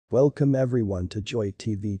Welcome everyone to Joy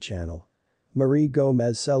TV channel. Marie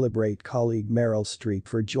Gomez celebrate colleague Meryl Streep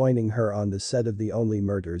for joining her on the set of The Only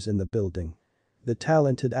Murders in the Building. The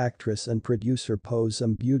talented actress and producer posed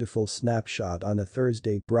some beautiful snapshot on a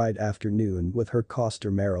Thursday bright afternoon with her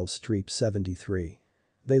co-star Meryl Streep 73.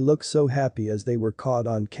 They looked so happy as they were caught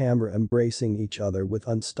on camera embracing each other with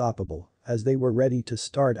unstoppable as they were ready to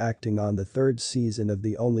start acting on the third season of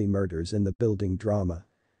The Only Murders in the Building drama.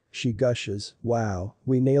 She gushes, "Wow,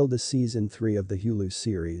 we nailed the season 3 of the Hulu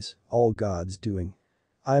series, all God's doing.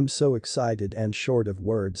 I'm so excited and short of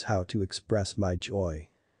words how to express my joy.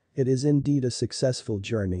 It is indeed a successful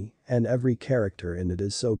journey and every character in it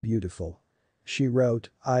is so beautiful." She wrote,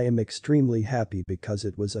 "I am extremely happy because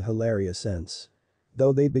it was a hilarious sense.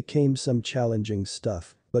 Though they became some challenging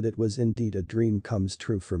stuff, but it was indeed a dream comes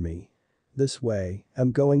true for me. This way,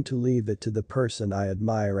 I'm going to leave it to the person I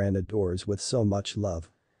admire and adores with so much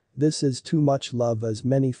love." This is too much love as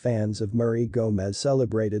many fans of Marie Gomez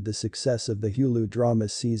celebrated the success of the Hulu drama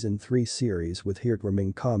season 3 series with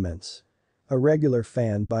heartwarming comments. A regular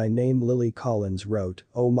fan by name Lily Collins wrote,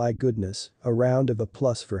 "Oh my goodness, a round of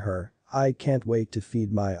applause for her, I can't wait to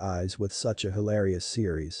feed my eyes with such a hilarious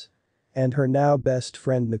series." And her now best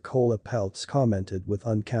friend Nicola Peltz commented with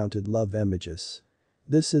uncounted love images.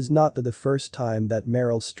 This is not the first time that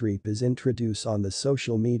Meryl Streep is introduced on the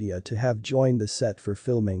social media to have joined the set for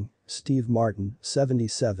filming. Steve Martin,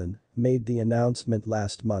 77, made the announcement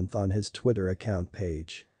last month on his Twitter account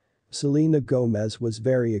page. Selena Gomez was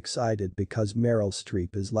very excited because Meryl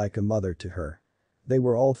Streep is like a mother to her. They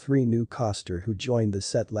were all three new casters who joined the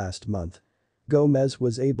set last month. Gomez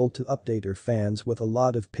was able to update her fans with a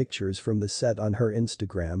lot of pictures from the set on her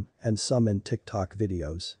Instagram and some in TikTok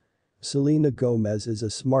videos. Selena Gomez is a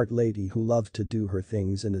smart lady who loves to do her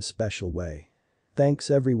things in a special way. Thanks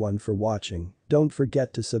everyone for watching. Don't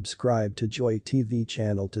forget to subscribe to Joy TV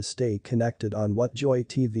channel to stay connected on what Joy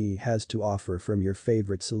TV has to offer from your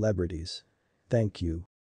favorite celebrities. Thank you.